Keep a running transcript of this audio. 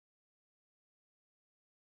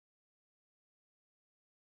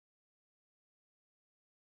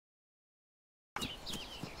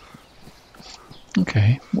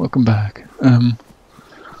Okay, welcome back.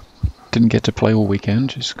 Didn't get to play all weekend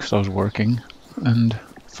just because I was working, and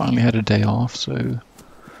finally had a day off, so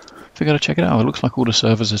figured I'd check it out. It looks like all the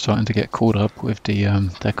servers are starting to get caught up with their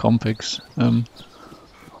configs.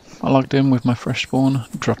 I logged in with my fresh spawn,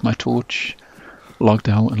 dropped my torch, logged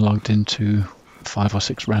out and logged into 5 or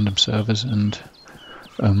 6 random servers, and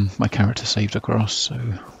my character saved across, so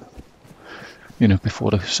before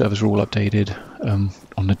the servers were all updated,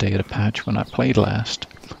 on the day of the patch when I played last,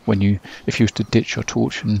 if you was to ditch your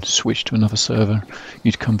torch and switch to another server,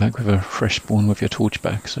 you'd come back with a fresh spawn with your torch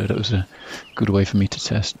back. So that was a good way for me to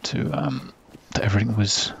test that everything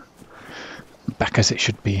was back as it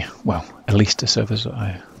should be. Well, at least the servers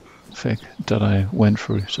that I went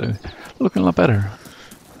through. So looking a lot better.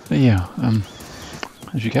 But yeah,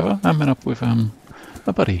 as you gather, I met up with my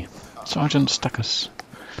buddy, SgtStakas.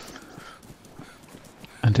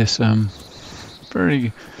 And this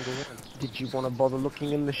very Did you want to bother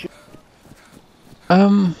looking in the ship? I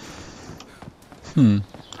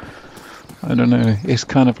don't know, it's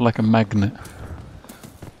kind of like a magnet.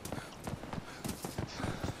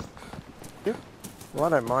 Yeah. Well, I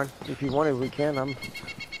don't mind. If you want to, we can.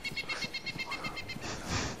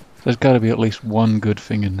 There's got to be at least one good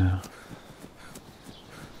thing in there.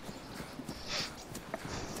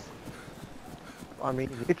 I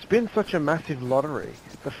mean, it's been such a massive lottery.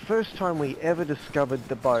 The first time we ever discovered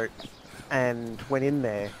the boat and went in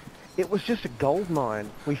there, it was just a gold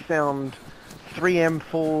mine. We found 3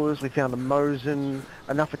 M4s, we found a Mosin,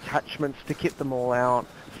 enough attachments to kit them all out,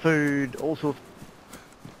 food, all sorts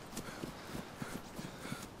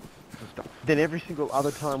of stuff. Then every single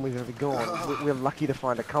other time we've ever gone, we're lucky to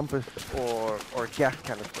find a compass or a gas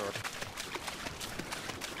canister.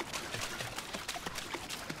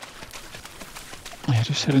 Yeah,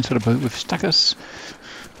 just head into the boat with Stakas.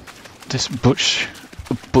 This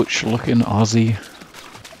butch-looking Aussie,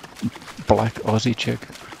 black Aussie chick.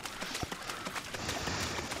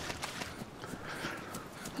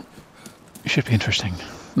 It should be interesting.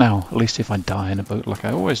 Now, at least if I die in a boat like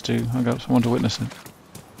I always do, I got someone to witness it.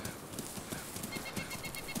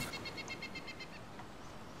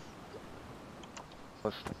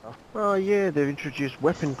 Oh yeah, they've introduced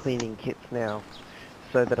weapon cleaning kits now,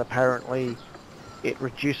 so that apparently it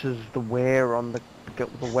reduces the wear on the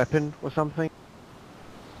weapon or something.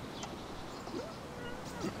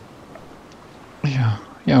 Yeah,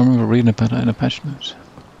 I remember reading about it in a patch notes.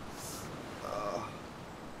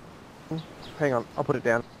 Hang on, I'll put it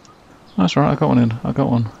down. That's right, I got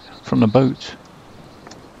one from the boat.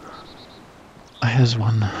 Here's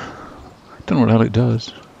one. Don't know what the hell it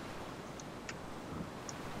does.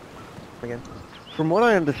 Again. From what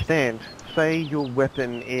I understand, say your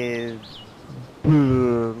weapon is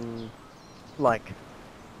like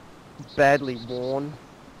badly worn.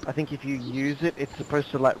 I think if you use it, it's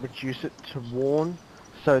supposed to like reduce it to worn,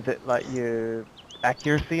 so that like your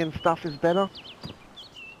accuracy and stuff is better.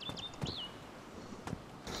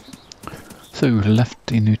 So we left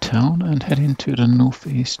the new town and head into the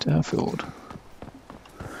northeast airfield.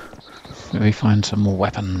 Where we find some more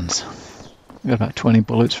weapons. I got about 20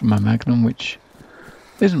 bullets from my Magnum, which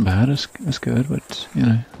isn't bad, it's good, but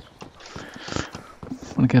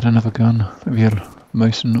want to get another gun, maybe a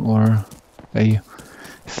Mosin or a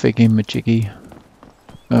Figgy Majiggy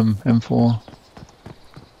M4.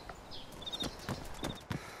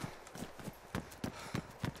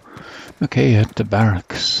 Okay, at the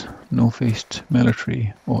barracks, northeast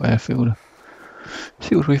military or airfield.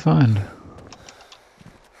 See what we find.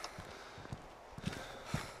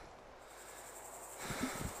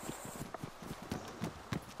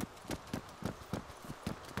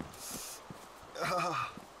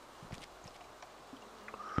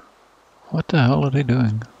 What the hell are they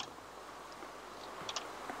doing?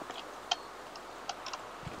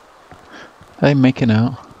 Are they making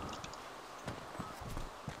out?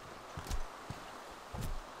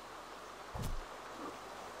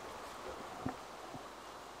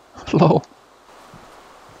 Lol.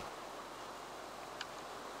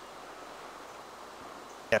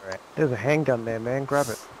 Yeah, right. There's a handgun there, man. Grab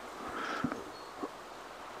it.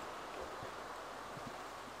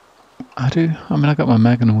 I do. I mean, I got my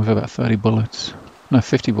Magnum with about 30 bullets. No,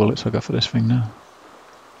 50 bullets I got for this thing now.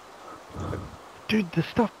 Dude, the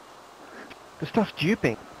stuff's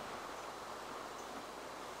duping.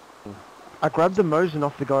 I grabbed the Mosin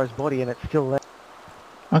off the guy's body and it's still there.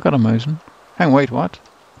 I got a Mosin. Wait, what?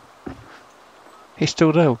 He's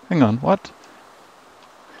still there. Hang on, what?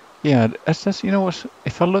 Yeah, that's you know what?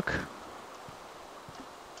 If I look...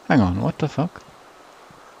 Hang on, what the fuck?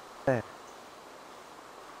 There.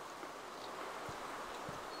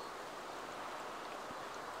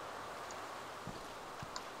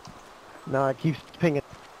 No, it keeps pinging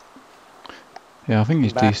Yeah, I think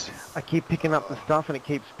he's back. DC. I keep picking up the stuff and it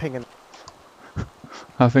keeps pinging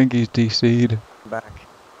I think he's DC'd. back.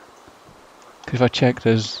 Because if I check,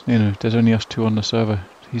 there's there's only us two on the server.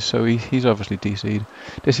 He's obviously DC'd.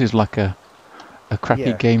 This is like a crappy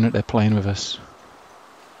Yeah. game that they're playing with us.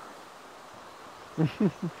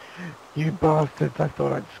 You bastards, I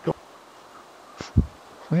thought I'd scored.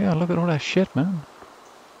 Well, yeah, look at all that shit, man.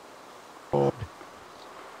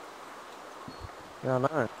 Yeah, I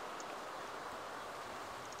know.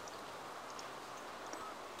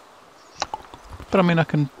 But I mean, I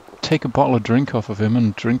can take a bottle of drink off of him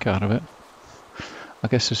and drink out of it. I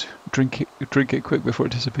guess just drink it quick before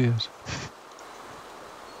it disappears.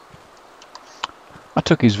 I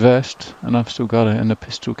took his vest, and I've still got it, and the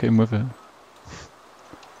pistol came with it.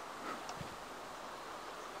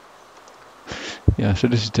 Yeah, so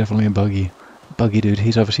this is definitely a buggy dude.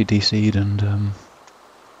 He's obviously DC'd, and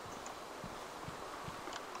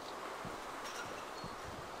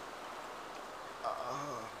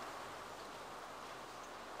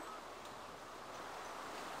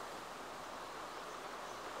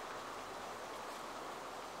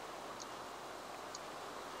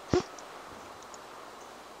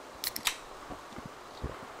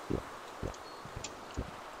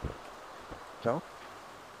So,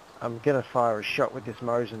 I'm gonna fire a shot with this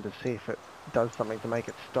Mosin to see if it does something to make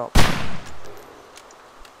it stop.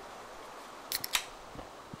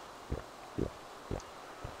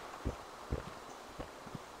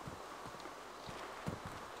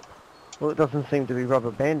 Well, it doesn't seem to be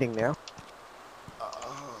rubber banding now.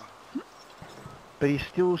 But he's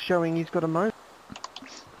still showing he's got a Mosin.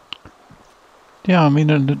 yeah, I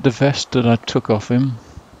mean, and the vest that I took off him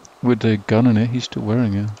with the gun in it, he's still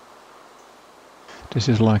wearing it. This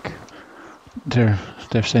is like they're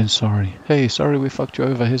saying sorry. Hey, sorry we fucked you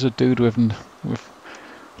over. Here's a dude with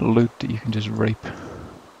loot that you can just rape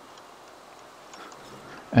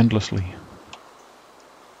endlessly.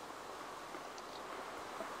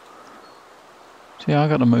 See, I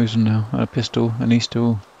got a Mosin now, and a pistol, and he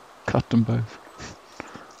still cut them both.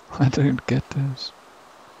 I don't get this.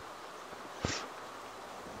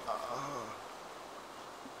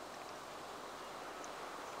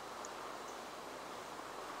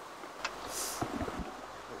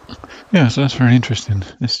 Yeah, so that's very interesting.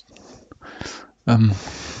 It's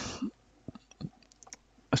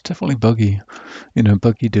definitely buggy,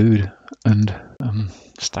 buggy dude, and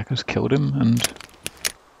Stakas killed him, and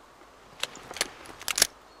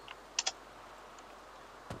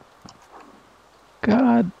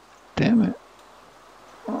God damn it,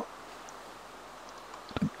 the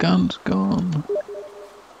gun's gone.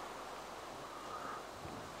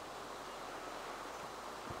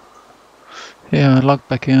 Yeah, I logged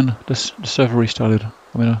back in. The server restarted.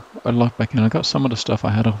 I mean, I logged back in. I got some of the stuff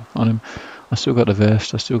I had on him. I still got the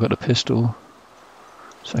vest. I still got the pistol.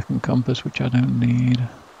 Second compass, which I don't need.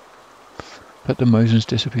 But the Mosin's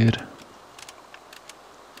disappeared.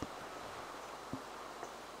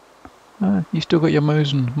 You still got your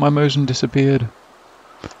Mosin. My Mosin disappeared.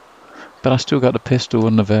 But I still got the pistol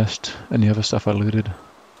and the vest and the other stuff I looted.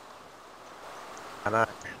 I know.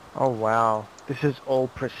 Oh wow, this is all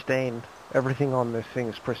pristine. Everything on this thing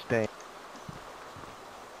is pristine.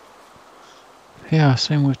 Yeah,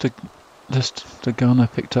 same with the gun I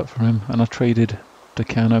picked up from him, and I traded the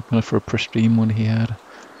can opener for a pristine one he had.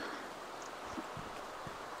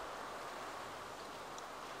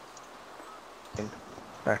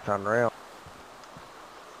 That's unreal.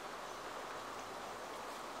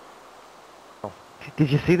 Did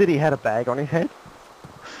you see that he had a bag on his head?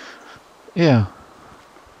 Yeah.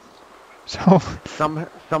 So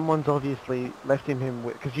Someone's obviously left him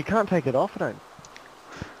with, because you can't take it off, I don't.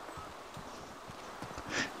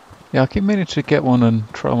 yeah, I keep meaning to get one and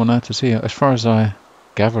try one out to see it. As far as I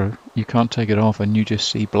gather, you can't take it off and you just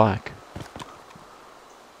see black.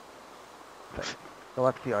 Well,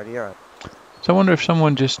 that's the idea. So I wonder if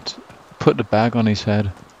someone just put the bag on his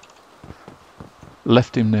head,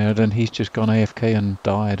 left him there, then he's just gone AFK and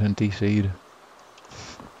died and DC'd.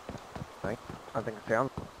 I think it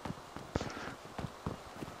sounds.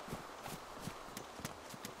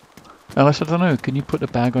 Unless, I don't know, can you put the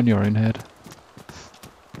bag on your own head?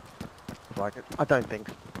 Like it. I don't think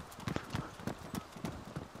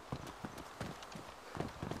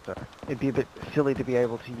so. It'd be a bit silly to be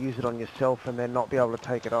able to use it on yourself and then not be able to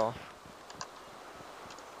take it off.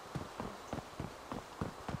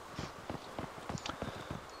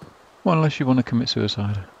 Well, unless you want to commit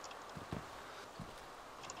suicide.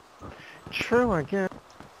 True, I guess.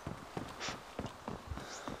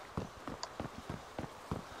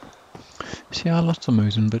 See, I lost the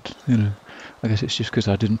Mosin, but, I guess it's just because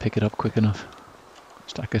I didn't pick it up quick enough.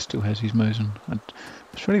 Stacker still has his Mosin.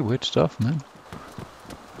 It's really weird stuff, man.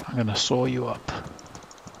 I'm gonna saw you up.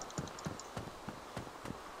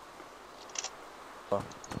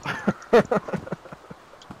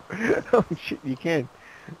 Oh shit, you can.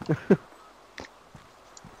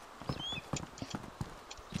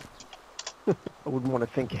 I wouldn't want to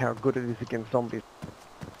think how good it is against zombies.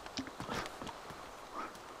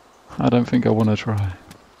 I don't think I want to try.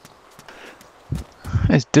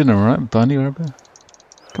 It's dinner, right, Bunny Rabbit?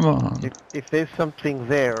 Come on. If there's something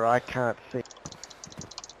there, I can't see.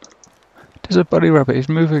 There's a bunny rabbit. He's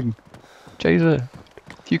moving. Jason,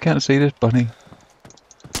 you can't see this bunny.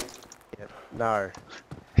 Yeah, no.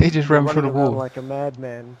 He just You're ran through the running around wall. like a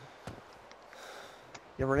madman.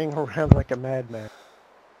 You're running around like a madman.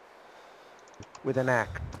 With an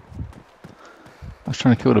axe. I was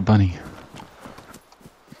trying to kill the bunny.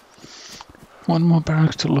 One more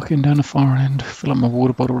barracks to look in down the far end. Fill up my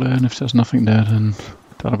water bottle there, and if there's nothing there, then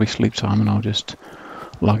that'll be sleep time, and I'll just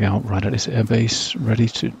log out right at this airbase, ready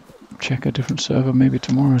to check a different server maybe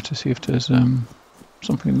tomorrow to see if there's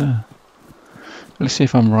something there. Let's see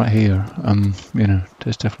if I'm right here. You know,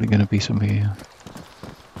 there's definitely going to be something here.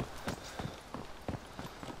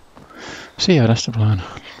 So yeah, that's the plan.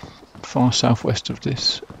 Far southwest of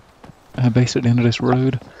this base at the end of this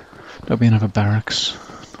road, there'll be another barracks.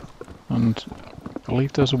 And I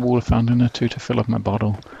believe there's a water fountain there too to fill up my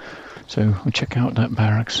bottle. So we'll check out that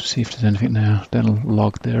barracks, see if there's anything there. Then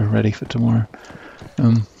log there ready for tomorrow.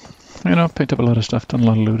 You know, I've picked up a lot of stuff, done a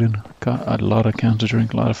lot of looting, got a lot of cans to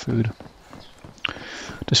drink, a lot of food.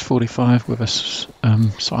 This 45 with a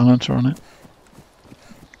silencer on it.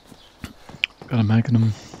 Got a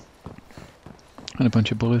magnum and a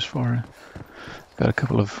bunch of bullets for it. Got a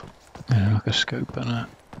couple of, you know, like a scope and a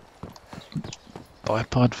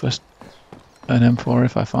bipod for an M4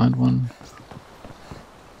 if I find one.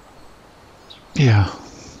 Yeah.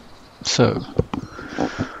 So,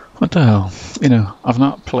 what the hell? You know, I've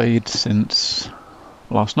not played since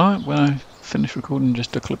last night when I finished recording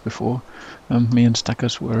just a clip before. Me and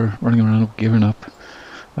Stakas were running around gearing up.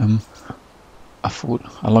 I thought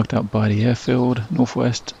I logged out by the airfield,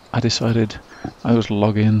 northwest. I decided I was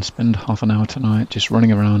log in, spend half an hour tonight just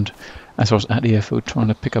running around as I was at the airfield trying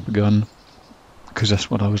to pick up a gun, because that's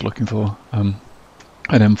what I was looking for, an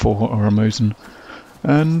M4 or a Mosin.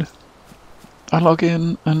 And I log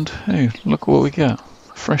in and hey, look what we get.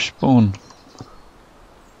 Fresh spawn.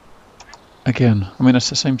 Again, I mean, it's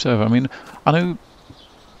the same server. I mean, I know,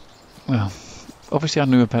 well, obviously I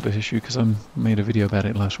knew about this issue because I made a video about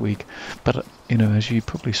it last week, but you know, as you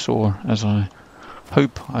probably saw, as I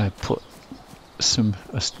hope I put some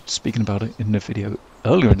speaking about it in the video,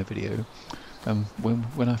 earlier in the video,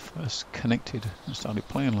 when I first connected and started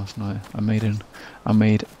playing last night, I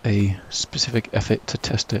made a specific effort to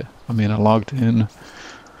test it. I mean, I logged in,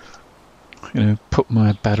 you know, put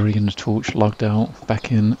my battery in the torch, logged out,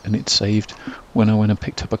 back in, and it saved. When I went and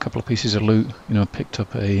picked up a couple of pieces of loot, you know, I picked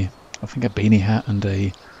up I think a beanie hat and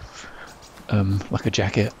a like a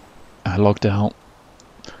jacket. I logged out,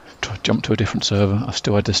 jumped to a different server. I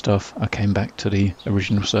still had the stuff. I came back to the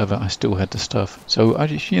original server. I still had the stuff. So I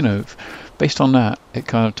just, you know, based on that, it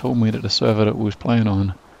kind of told me that the server that we was playing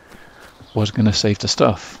on was going to save the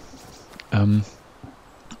stuff.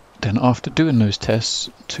 Then after doing those tests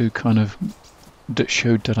to kind of that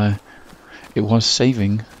showed that it was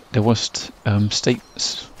saving, there was state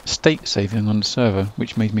saving on the server,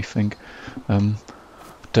 which made me think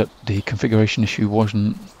that the configuration issue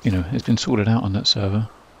wasn't, you know, it's been sorted out on that server.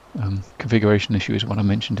 Configuration issue is what I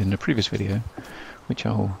mentioned in the previous video, which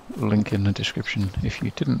I'll link in the description if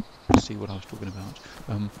you didn't see what I was talking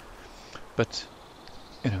about. But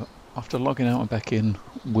you know, after logging out and back in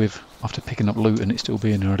after picking up loot and it still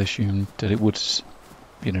being there, I'd assumed that it would,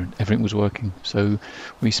 you know, everything was working. So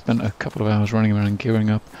we spent a couple of hours running around gearing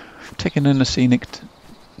up, taking in the scenic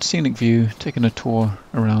view, taking a tour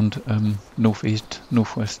around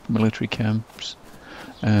northwest military camps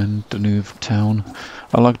and the new town.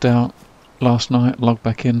 I logged out last night, logged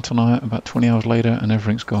back in tonight about 20 hours later, and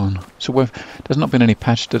everything's gone. So there's not been any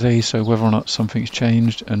patch today, so whether or not something's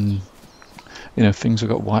changed and, you know, things have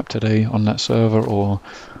got wiped today on that server, or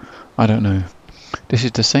I don't know. This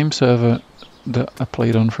is the same server that I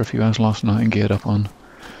played on for a few hours last night and geared up on.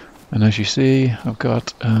 And as you see, I've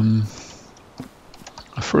got I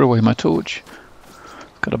threw away my torch,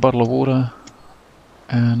 got a bottle of water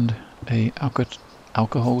and a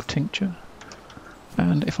alcohol tincture.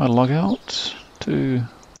 And if I log out to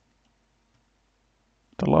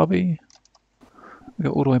the lobby, I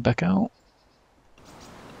go all the way back out.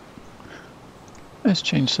 Let's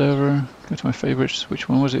change server, go to my favorites. Which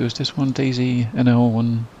one was it? It was this one, DayZ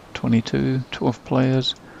NL122, 12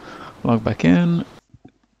 players. Log back in.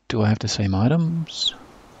 Do I have the same items?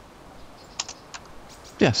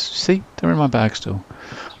 Yes, see, they're in my bag still.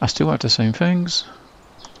 I still have the same things.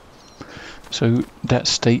 So that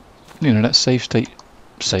state, that save state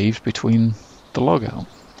saves between the logout.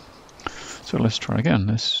 So let's try again.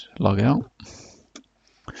 Let's log out.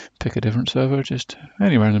 Pick a different server, just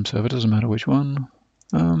any random server, doesn't matter which one.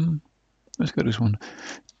 Let's go to this one.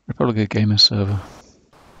 Republic of Gamers server.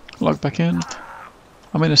 Log back in.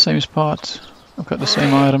 I'm in the same spot. I've got the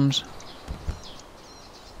same items.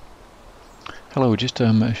 Hello, just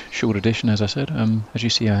a short edition, as I said. As you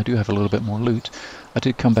see, I do have a little bit more loot. I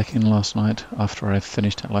did come back in last night after I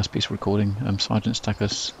finished that last piece of recording.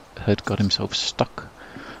 SgtStakas had got himself stuck,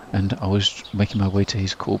 and I was making my way to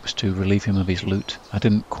his corpse to relieve him of his loot. I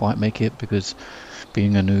didn't quite make it because,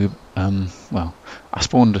 being a noob, well, I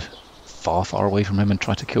spawned far away from him and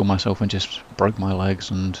tried to kill myself and just broke my legs,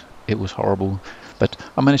 and it was horrible. But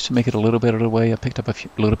I managed to make it a little bit of the way. I picked up a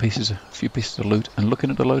few pieces of loot, and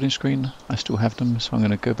looking at the loading screen, I still have them. So I'm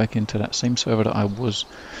going to go back into that same server that I was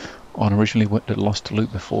on originally, that lost the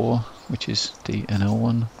loot before, which is the NL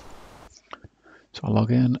one. So I'll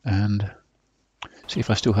log in and see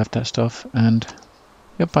if I still have that stuff. And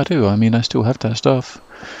yep, I do. I mean, I still have that stuff.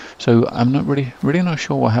 So I'm not really not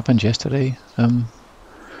sure what happened yesterday.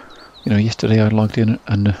 Yesterday I logged in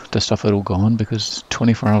and the stuff had all gone, because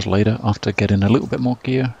 24 hours later, after getting a little bit more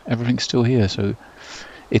gear, everything's still here. So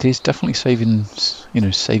it is definitely saving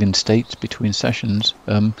states between sessions.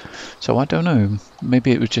 So I don't know.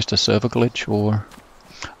 Maybe it was just a server glitch, or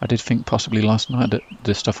I did think possibly last night that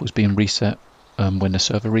the stuff was being reset when the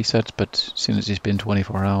server resets. But since it's been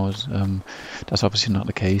 24 hours, that's obviously not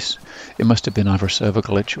the case. It must have been either a server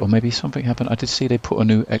glitch or maybe something happened. I did see they put a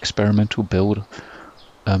new experimental build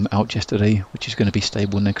out yesterday, which is going to be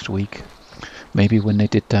stable next week. Maybe when they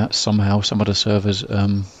did that, somehow some of the servers,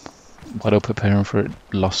 while they were preparing for it,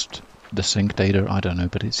 lost the sync data. I don't know,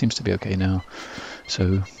 but it seems to be okay now.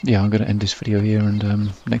 So yeah, I'm going to end this video here,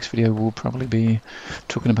 and next video will probably be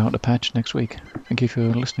talking about the patch next week. Thank you for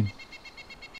listening.